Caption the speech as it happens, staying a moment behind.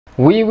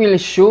We will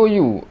show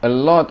you a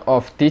lot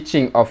of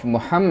teaching of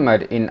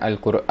Muhammad in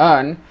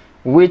alQuran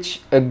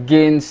which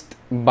against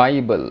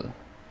Bible.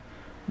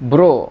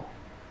 Bro,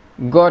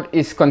 God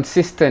is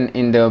consistent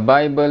in the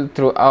Bible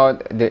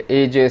throughout the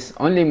ages.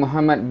 Only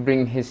Muhammad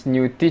bring his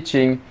new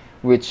teaching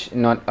which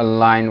not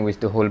align with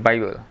the whole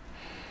Bible.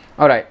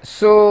 Alright,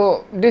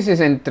 so this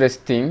is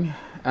interesting.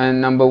 And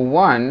number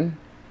one,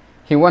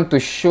 he want to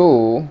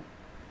show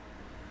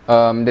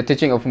the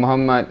teaching of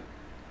Muhammad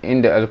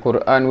in the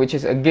Al-Quran which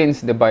is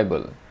against the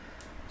Bible.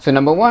 So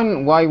number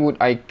one, why would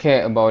I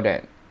care about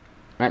that?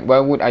 Right? Why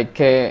would I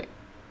care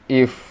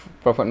if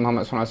Prophet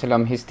Muhammad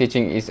SAW, his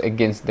teaching is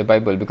against the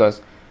Bible?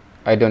 Because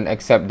I don't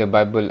accept the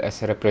Bible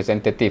as a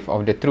representative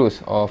of the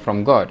truth or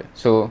from God.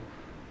 So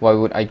why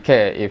would I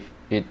care if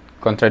it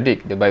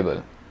contradicts the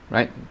Bible?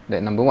 Right?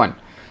 That number one.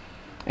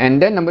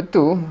 And then number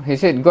two, he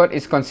said God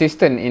is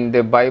consistent in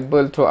the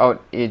Bible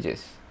throughout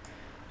ages.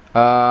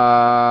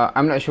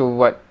 I'm not sure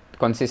what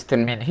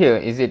consistent mean here.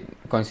 Is it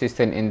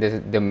consistent in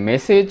the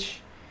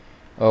message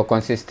or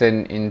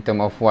consistent in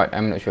terms of what?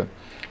 I'm not sure.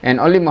 And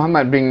only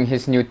Muhammad bring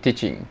his new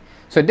teaching.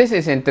 So this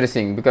is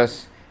interesting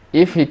because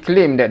if he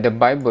claimed that the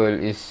Bible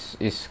is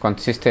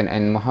consistent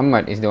and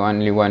Muhammad is the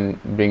only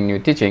one bring new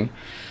teaching,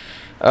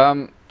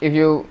 if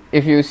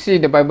you see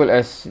the Bible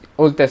as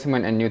Old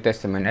Testament and New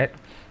Testament, right?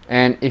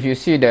 And if you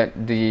see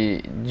that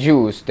the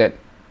Jews that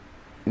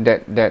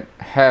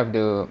have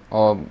the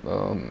or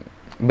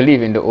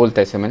believe in the Old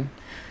Testament,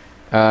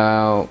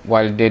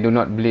 while they do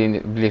not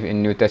believe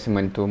in New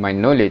Testament, to my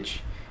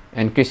knowledge,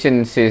 and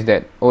Christian says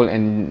that Old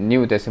and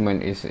New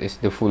Testament is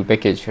the full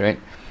package, right?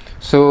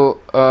 So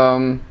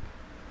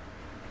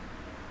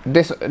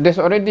there's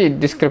already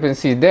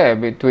discrepancy there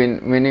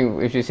between,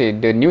 meaning if you say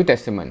the New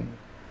Testament,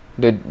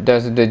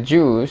 does the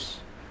Jews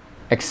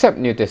accept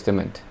New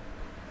Testament?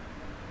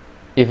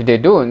 If they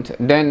don't,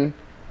 then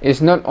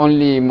it's not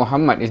only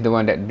Muhammad is the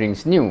one that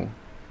brings new,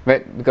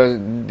 right? Because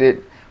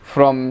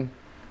from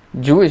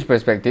Jewish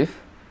perspective,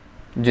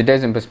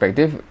 Judaism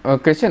perspective, a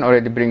Christian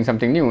already brings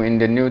something new in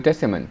the New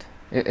Testament.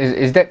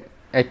 Is that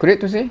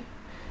accurate to say?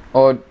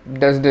 Or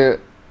does the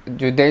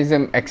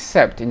Judaism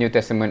accept the New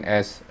Testament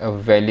as a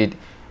valid,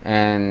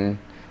 and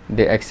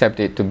they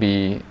accept it to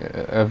be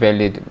a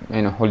valid,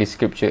 holy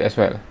scripture as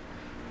well?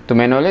 To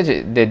my knowledge,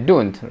 they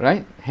don't,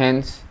 right?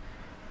 Hence,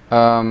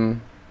 I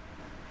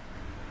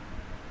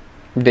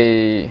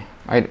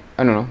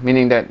don't know,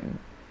 meaning that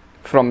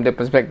from the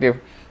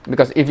perspective,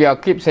 because if you are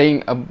keep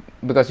saying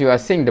because you are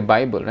saying the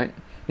Bible, right?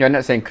 You are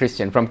not saying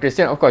Christian. From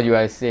Christian, of course, you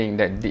are saying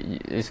that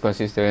it's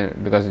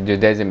consistent because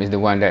Judaism is the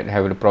one that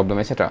have the problem,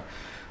 etc.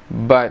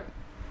 But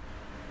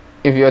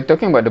if you are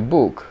talking about the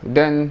book,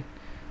 then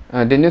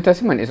the New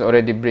Testament is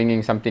already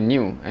bringing something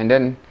new. And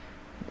then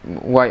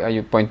why are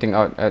you pointing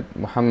out at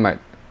Muhammad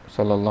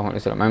sallallahu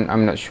alaihi wasallam?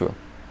 I'm not sure.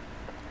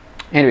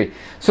 Anyway,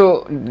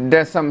 so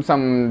there's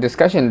some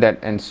discussion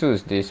that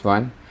ensues this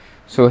one.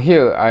 So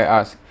here I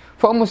ask,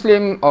 for a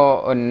Muslim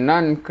or a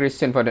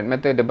non-Christian for that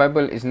matter, the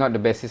Bible is not the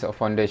basis or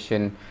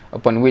foundation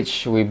upon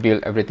which we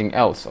build everything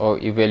else or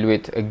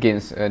evaluate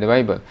against the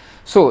Bible.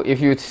 So if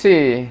you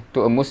say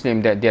to a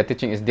Muslim that their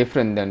teaching is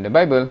different than the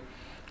Bible,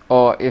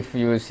 or if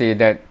you say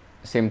that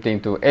same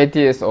thing to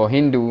atheist or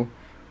Hindu,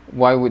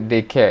 why would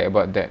they care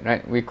about that,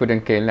 right? We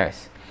couldn't care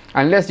less.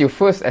 Unless you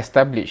first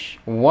establish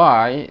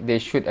why they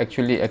should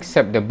actually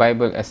accept the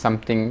Bible as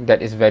something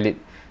that is valid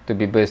to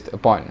be based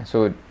upon.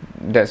 So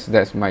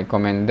that's my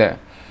comment there.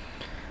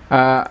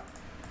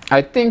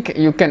 I think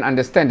you can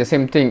understand the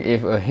same thing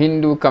if a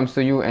Hindu comes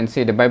to you and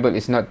say the Bible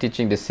is not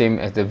teaching the same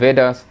as the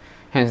Vedas,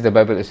 hence the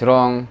Bible is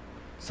wrong.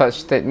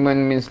 Such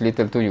statement means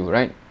little to you,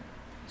 right?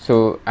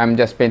 So I'm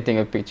just painting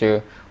a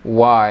picture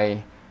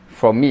why,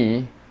 for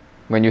me,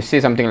 when you say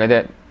something like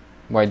that,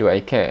 why do I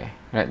care,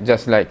 right?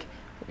 Just like,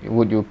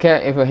 would you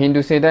care if a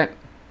Hindu say that,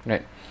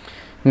 right?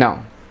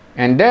 Now,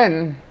 and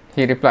then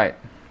he replied,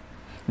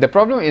 the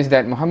problem is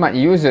that Muhammad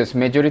uses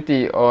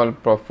majority all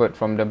prophet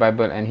from the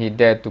Bible, and he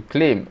dared to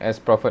claim as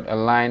prophet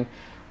aligned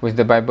with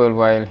the Bible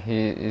while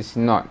he is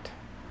not.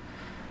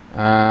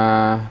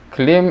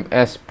 Claim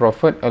as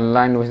prophet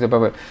aligned with the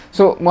Bible.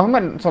 So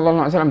Muhammad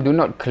sallallahu alaihi wasallam do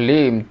not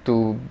claim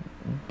to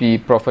be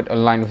prophet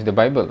aligned with the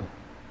Bible.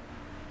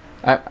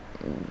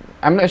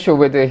 I'm not sure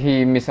whether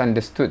he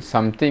misunderstood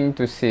something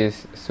to say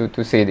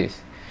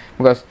this,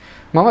 because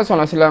Muhammad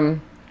sallallahu alaihi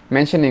wasallam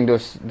mentioning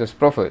those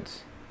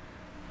prophets,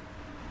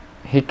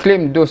 he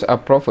claimed those are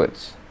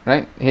prophets,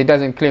 right? He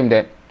doesn't claim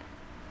that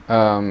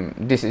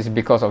this is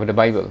because of the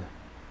Bible.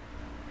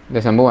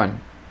 That's number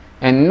one.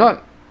 And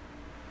not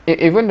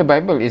even the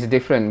Bible is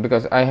different,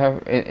 because I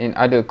have in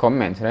other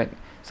comments, right,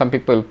 some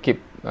people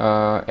keep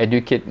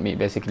educate me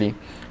basically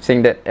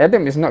saying that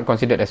Adam is not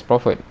considered as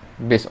prophet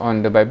based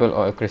on the Bible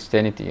or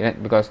Christianity,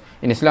 right? Because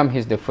in Islam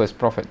he's the first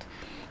prophet.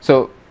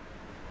 So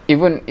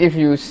even if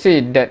you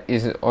say that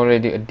is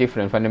already a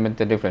different,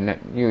 fundamental different, that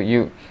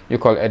you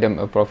call Adam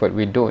a prophet,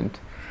 we don't.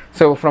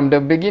 So from the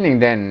beginning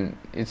then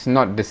it's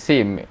not the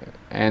same,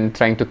 and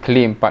trying to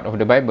claim part of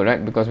the Bible,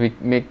 right? Because we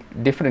make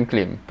different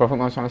claim. Prophet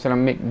Muhammad SAW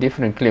make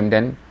different claim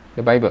than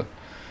the Bible.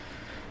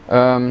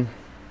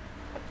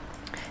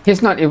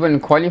 He's not even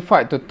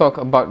qualified to talk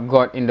about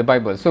God in the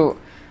Bible. So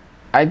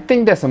I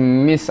think there's a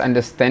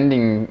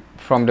misunderstanding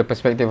from the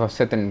perspective of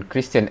certain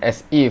Christian,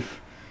 as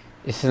if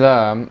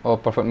Islam or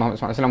Prophet Muhammad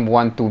SAW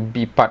want to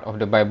be part of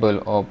the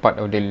Bible or part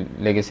of the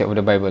legacy of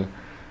the Bible.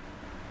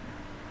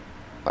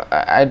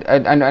 I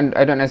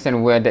don't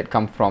understand where that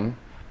come from.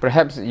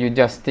 Perhaps you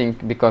just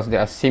think because there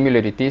are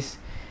similarities,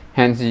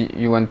 hence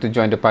you want to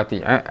join the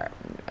party.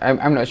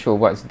 I'm not sure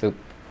what's the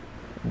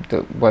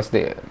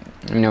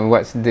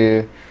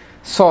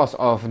source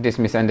of this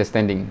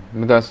misunderstanding,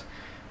 because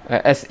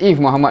as if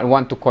Muhammad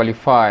want to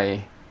qualify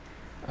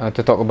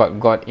to talk about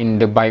God in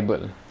the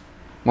Bible.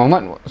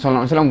 Muhammad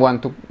SAW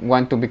want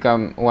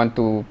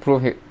to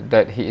prove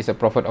that he is a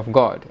prophet of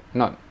God,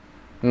 not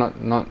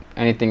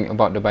anything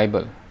about the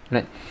Bible,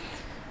 right?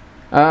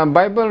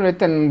 Bible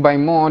written by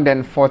more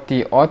than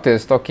 40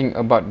 authors talking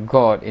about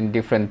God in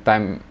different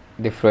time,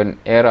 different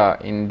era,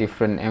 in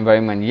different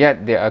environment,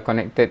 yet they are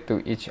connected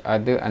to each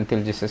other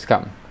until Jesus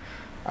come.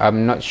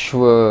 I'm not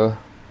sure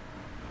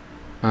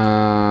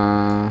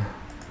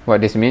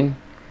what this means.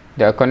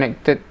 They are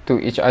connected to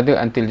each other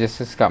until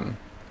Jesus come,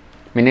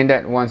 meaning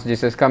that once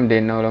Jesus come, they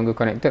no longer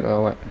connected,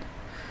 or what?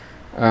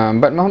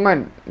 But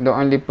Muhammad, the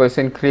only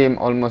person, claim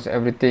almost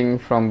everything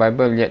from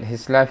Bible, yet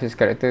his life, his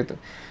character.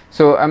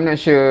 So I'm not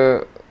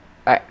sure.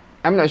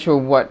 I'm not sure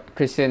what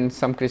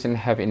some Christians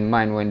have in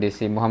mind when they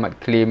say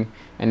Muhammad claim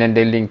and then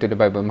they link to the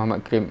Bible.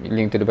 Muhammad claim,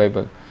 link to the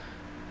Bible.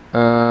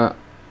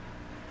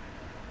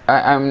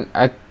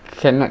 I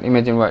cannot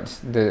imagine what's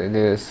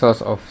the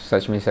source of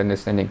such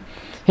misunderstanding.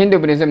 Hindu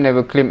Buddhism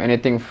never claim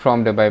anything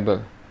from the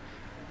Bible.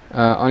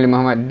 Only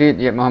Muhammad did,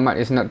 yet Muhammad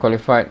is not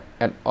qualified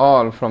at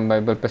all from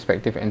Bible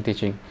perspective and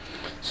teaching.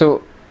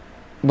 So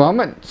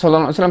Muhammad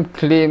SAW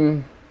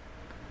claim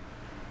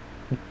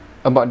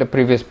about the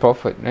previous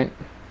prophet, right?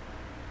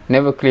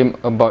 Never claim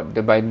about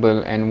the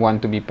Bible and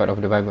want to be part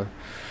of the Bible.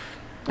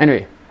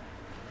 Anyway,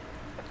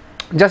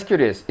 just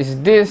curious,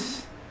 if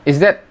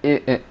that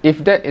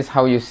is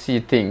how you see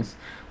things,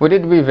 would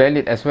it be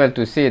valid as well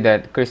to say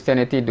that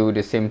Christianity do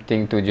the same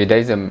thing to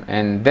Judaism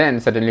and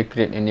then suddenly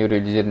create a new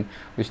religion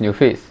with new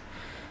faith?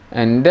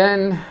 And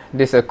then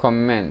there's a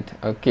comment.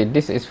 Okay,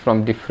 this is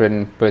from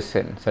different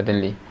person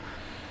suddenly.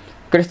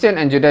 Christian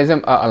and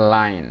Judaism are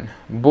aligned,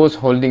 both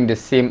holding the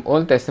same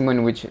Old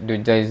Testament, which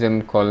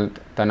Judaism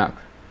called Tanakh.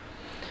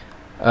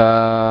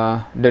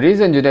 The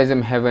reason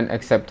Judaism haven't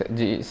accepted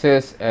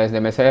Jesus as the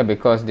Messiah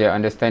because their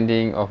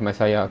understanding of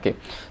Messiah. Okay,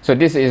 so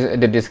this is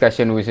the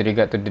discussion with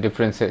regard to the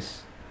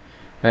differences,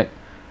 right?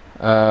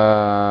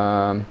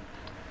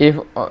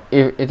 If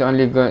it's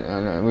only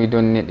God, we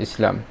don't need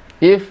Islam.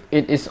 If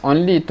it is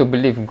only to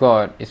believe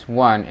God is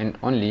one and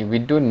only, we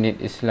don't need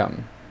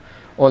Islam.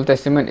 Old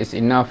Testament is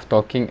enough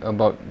talking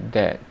about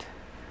that.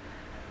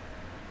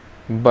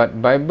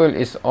 But Bible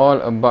is all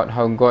about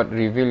how God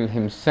revealed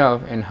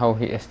himself and how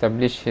he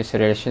established his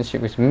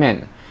relationship with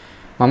men.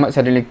 Muhammad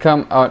suddenly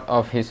come out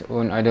of his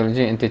own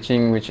ideology and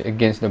teaching which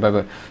against the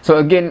Bible. So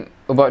again,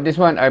 about this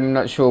one, I'm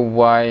not sure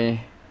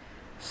why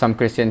some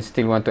Christians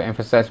still want to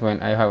emphasize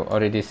when I have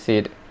already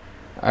said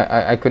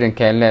I couldn't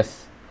care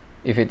less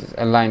if it is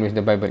aligned with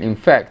the Bible. In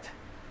fact,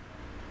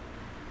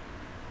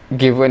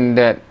 given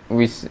that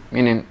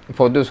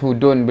for those who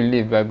don't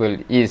believe Bible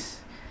is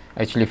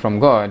actually from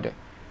God,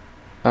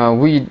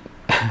 we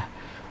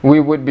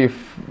would be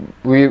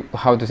we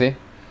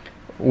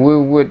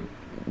would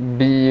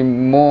be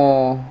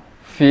more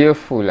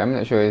fearful. I'm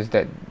not sure is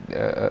that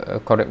a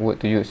correct word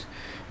to use,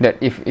 that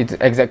if it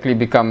exactly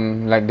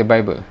become like the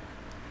Bible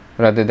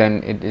rather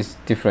than it is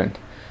different.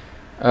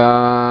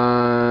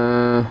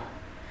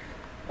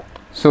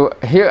 So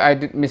here I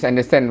did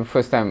misunderstand the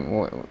first time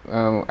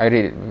I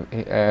read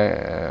it,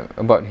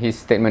 about his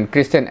statement,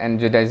 Christian and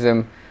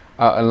Judaism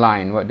are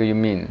aligned. What do you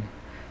mean?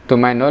 To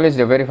my knowledge,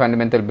 the very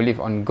fundamental belief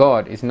on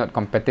God is not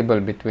compatible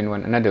between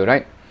one another,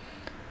 right?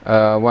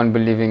 One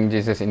believing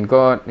Jesus is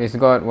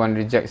God, one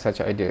rejects such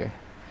idea.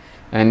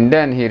 And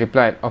then he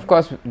replied, of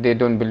course they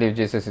don't believe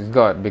Jesus is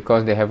God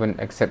because they haven't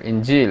accepted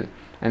Injil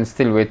and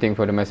still waiting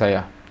for the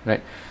Messiah,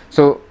 right?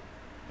 So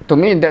to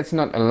me that's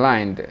not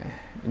aligned.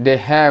 They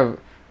have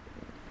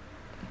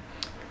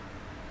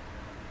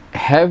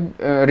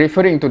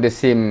referring to the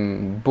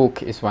same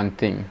book is one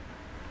thing,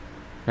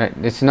 right?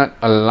 It's not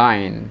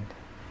aligned.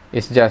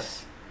 It's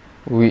just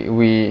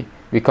we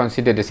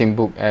consider the same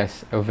book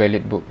as a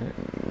valid book.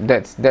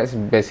 That's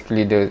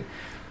basically the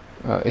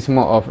it's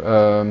more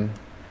of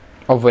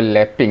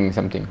overlapping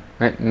something,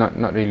 right?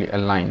 Not really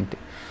aligned.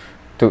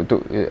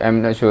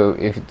 I'm not sure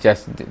if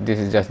this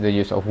is just the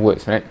use of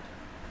words, right?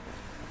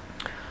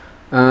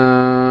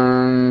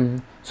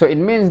 So it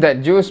means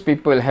that Jewish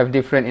people have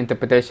different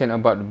interpretation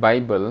about the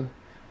Bible,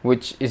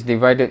 which is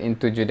divided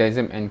into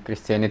Judaism and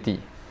Christianity.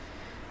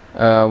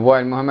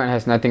 While Muhammad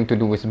has nothing to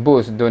do with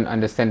both, don't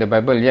understand the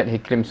Bible, yet he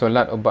claims so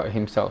lot about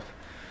himself.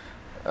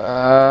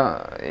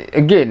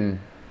 Again,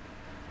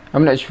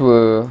 I'm not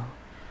sure.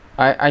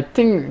 I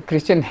think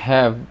Christians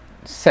have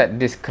set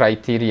this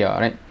criteria,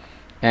 right?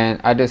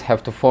 And others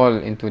have to fall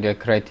into their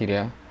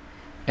criteria,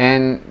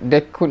 and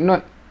they could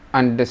not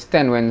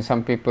understand when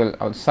some people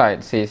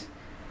outside says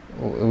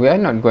we are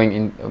not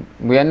going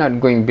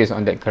based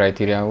on that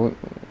criteria,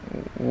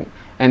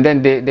 and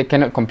then they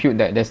cannot compute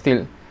that. They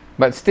still,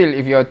 but still,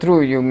 if you are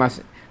true, you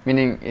must,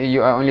 meaning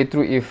you are only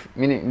true if,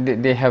 meaning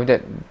they have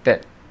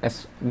that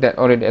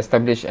already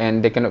established,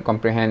 and they cannot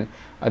comprehend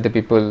other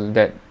people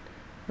that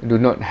do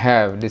not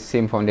have the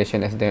same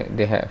foundation as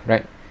they have,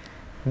 right?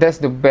 That's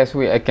the best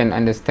way I can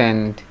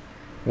understand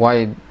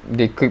why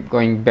they keep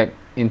going back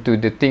into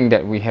the thing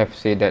that we have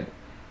said that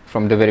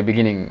from the very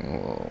beginning.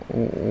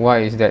 Why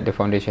is that the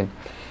foundation?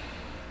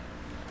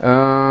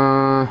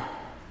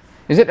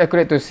 Is it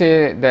accurate to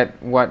say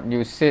that what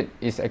you said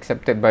is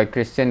accepted by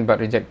Christian but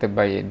rejected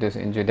by those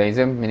in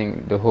Judaism,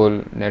 meaning the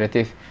whole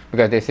narrative?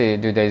 Because they say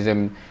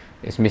Judaism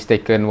is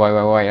mistaken, why,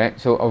 right?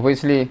 So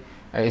obviously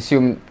I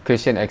assume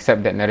Christian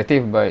accept that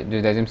narrative, but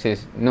Judaism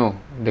says no,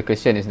 the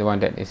Christian is the one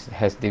that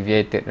has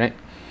deviated, right?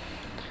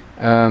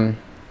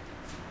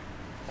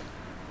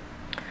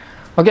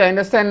 Okay, I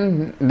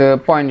understand the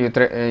point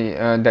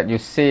that you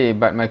say,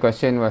 but my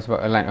question was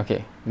about align.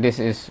 Okay, this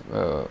is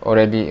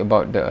already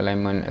about the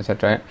alignment,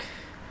 etc.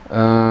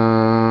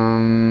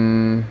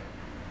 And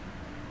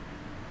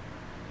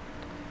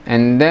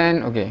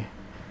then, okay,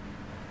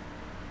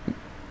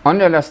 on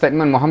the last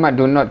statement, Muhammad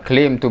do not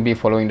claim to be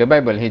following the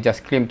Bible. He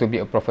just claimed to be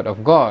a prophet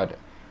of God.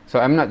 So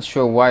I'm not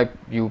sure why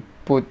you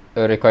put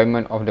a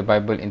requirement of the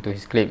Bible into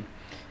his claim.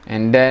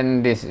 And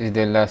then this is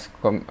the last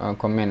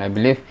comment, I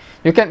believe.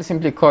 You can't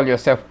simply call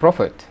yourself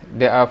prophet.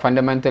 There are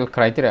fundamental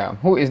criteria.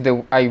 Who is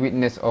the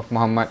eyewitness of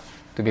Muhammad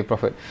to be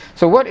prophet?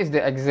 So what is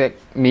the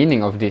exact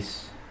meaning of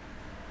this?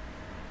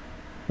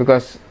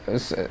 Because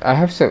I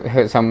have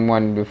heard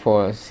someone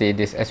before say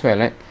this as well,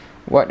 right?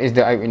 What is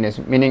the eyewitness?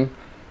 Meaning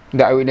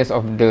the eyewitness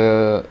of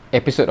the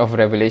episode of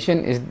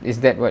Revelation,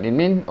 is that what it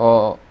means,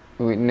 or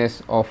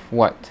witness of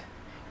what?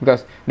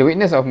 Because the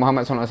witness of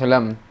Muhammad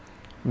SAW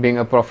being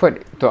a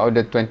prophet throughout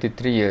the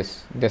 23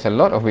 years, there's a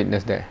lot of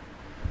witness there,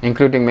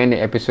 including many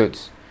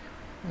episodes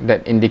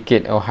that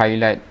indicate or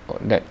highlight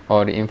that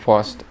or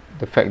reinforce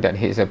the fact that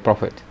he is a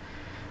prophet.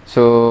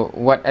 So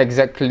what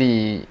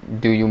exactly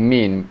do you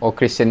mean, or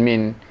Christian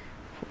mean,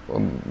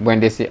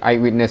 when they say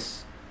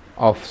eyewitness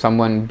of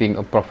someone being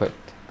a prophet?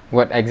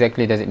 What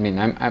exactly does it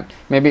mean?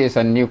 Maybe it's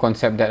a new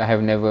concept that I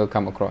have never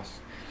come across.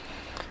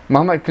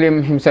 Muhammad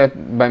claimed himself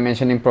by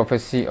mentioning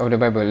prophecy of the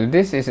Bible.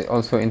 This is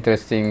also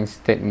interesting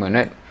statement,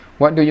 right?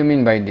 What do you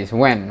mean by this?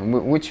 When?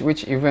 Which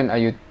event are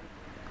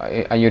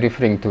you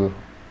referring to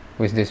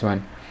with this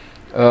one?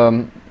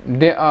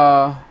 There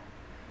are,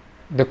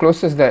 the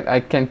closest that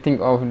I can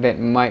think of that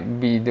might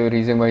be the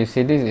reason why you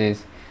say this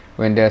is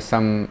when there are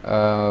some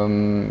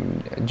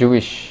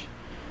Jewish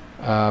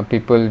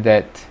people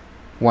that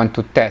want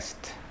to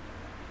test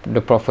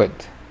the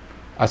prophet,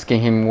 asking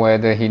him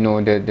whether he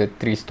know the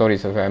three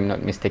stories, if I'm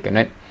not mistaken,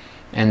 right?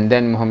 And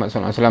then Muhammad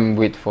SAW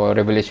wait for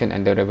revelation,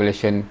 and the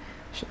revelation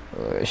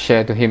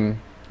share to him,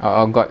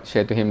 or God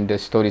share to him the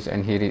stories,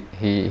 and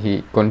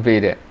he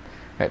conveyed that,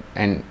 right?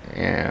 And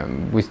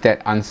with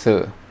that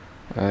answer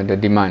the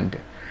demand.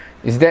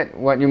 Is that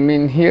what you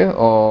mean here,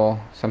 or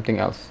something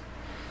else?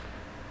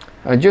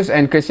 Jews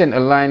and Christian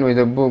align with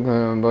the book.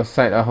 Both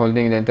sides are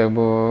holding the entire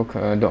book.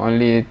 The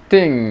only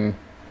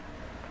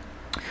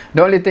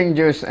thing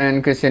Jews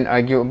and Christian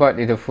argue about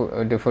is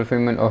the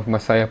fulfillment of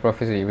Messiah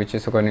prophecy, which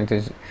is, according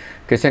to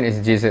Christian,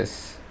 is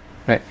Jesus,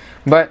 right?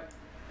 But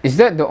is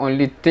that the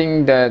only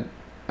thing that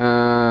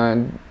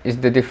is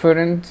the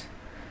difference?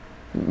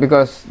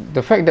 Because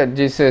the fact that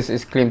Jesus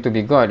is claimed to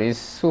be God is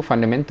so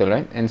fundamental,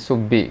 right, and so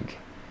big.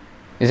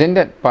 Isn't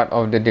that part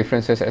of the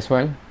differences as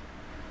well,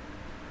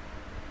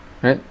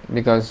 right?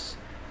 Because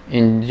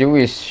in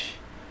Jewish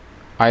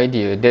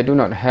idea, they do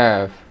not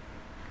have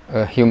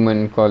a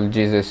human called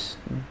Jesus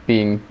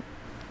being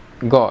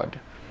God,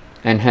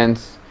 and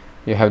hence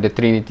you have the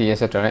Trinity,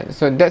 etc., right?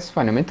 So that's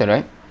fundamental,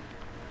 right?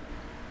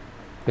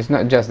 It's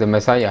not just the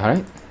Messiah,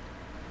 right?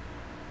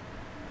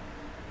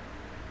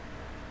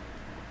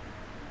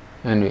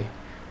 Anyway,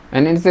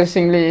 and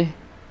interestingly,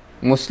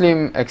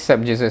 Muslim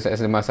accept Jesus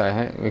as the Messiah,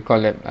 right? We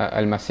call it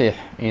Al-Masih,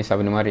 Isa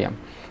ibn Maryam,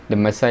 the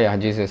Messiah,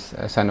 Jesus,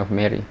 son of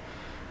Mary.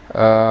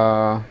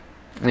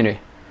 Anyway,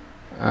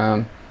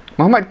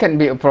 Muhammad can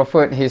be a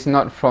prophet. He's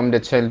not from the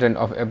children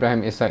of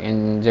Abraham, Isaac,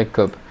 and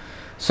Jacob.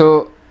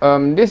 So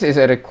this is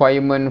a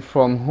requirement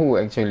from who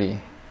actually?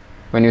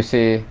 When you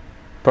say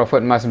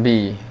prophet must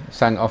be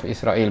son of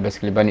Israel,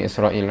 basically Bani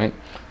Israel, right?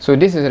 So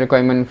this is a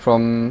requirement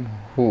from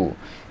who?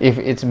 If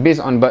it's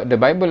based on the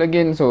Bible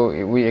again, so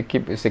we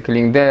keep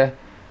circling there,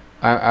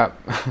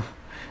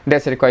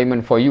 that's a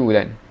requirement for you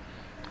then.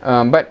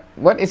 But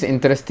what is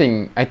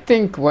interesting, I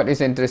think what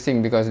is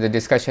interesting, because the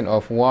discussion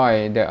of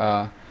why there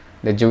are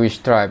the Jewish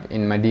tribe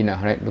in Medina,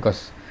 right?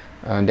 Because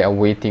they are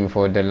waiting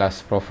for the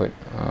last prophet,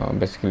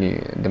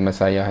 basically the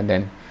Messiah.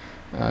 Then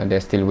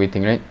they're still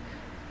waiting, right?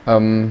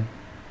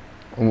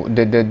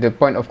 The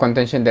point of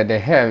contention that they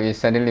have is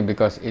suddenly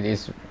because it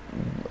is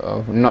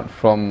not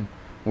from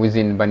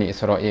within Bani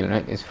Israel,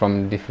 right? It's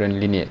from different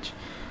lineage.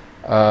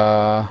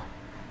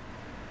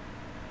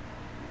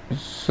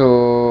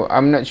 So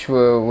I'm not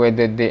sure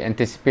whether they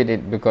anticipate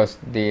it because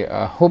they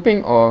are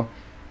hoping, or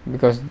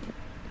because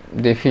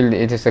they feel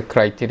it is a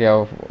criteria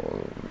of,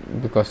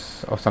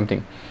 because of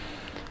something.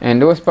 And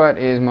the worst part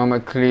is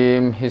Muhammad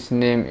claimed his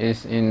name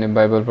is in the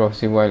Bible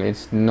prophecy while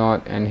it's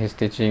not, and his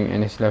teaching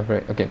and his life.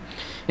 Right? Okay.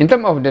 In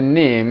terms of the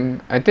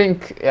name, I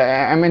think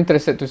I'm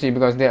interested to see,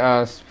 because there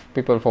are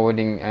people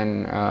forwarding,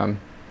 and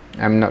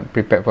I'm not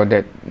prepared for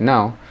that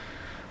now,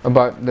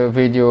 about the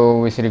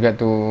video with regard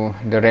to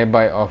the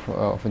rabbi of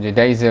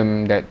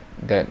Judaism that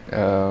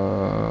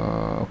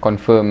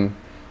confirm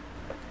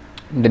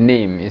the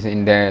name is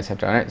in there,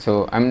 etc. Right?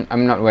 So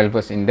I'm not well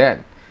versed in that,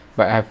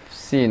 but I've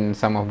seen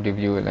some of the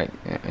view like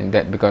in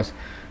that, because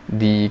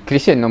the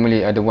Christian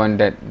normally are the one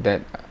that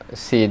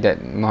say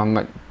that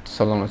Muhammad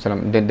sallallahu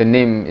alaihi wasallam, the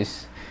name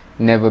is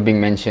never being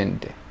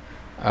mentioned.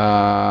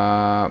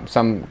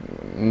 Some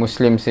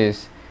Muslims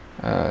says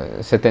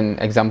certain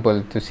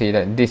example to say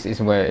that this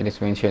is where it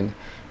is mentioned,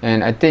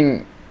 and I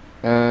think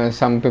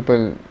some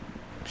people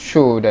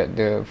show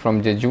that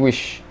from the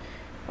Jewish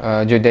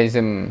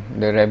Judaism,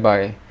 the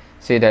rabbi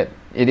say that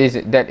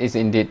that is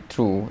indeed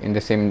true in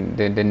the same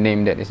the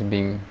name that is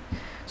being.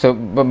 So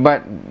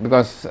but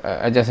because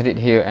I just read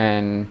here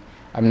and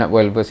I'm not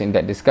well versed in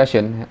that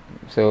discussion,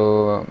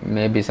 so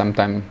maybe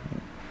sometime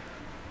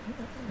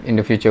in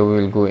the future we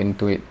will go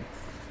into it.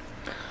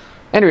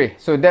 Anyway,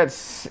 so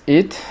that's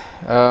it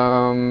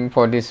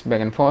for this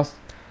back and forth.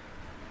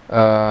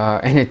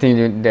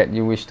 Anything that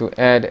you wish to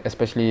add,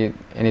 especially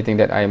anything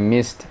that I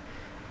missed,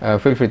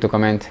 feel free to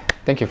comment.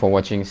 Thank you for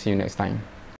watching. See you next time.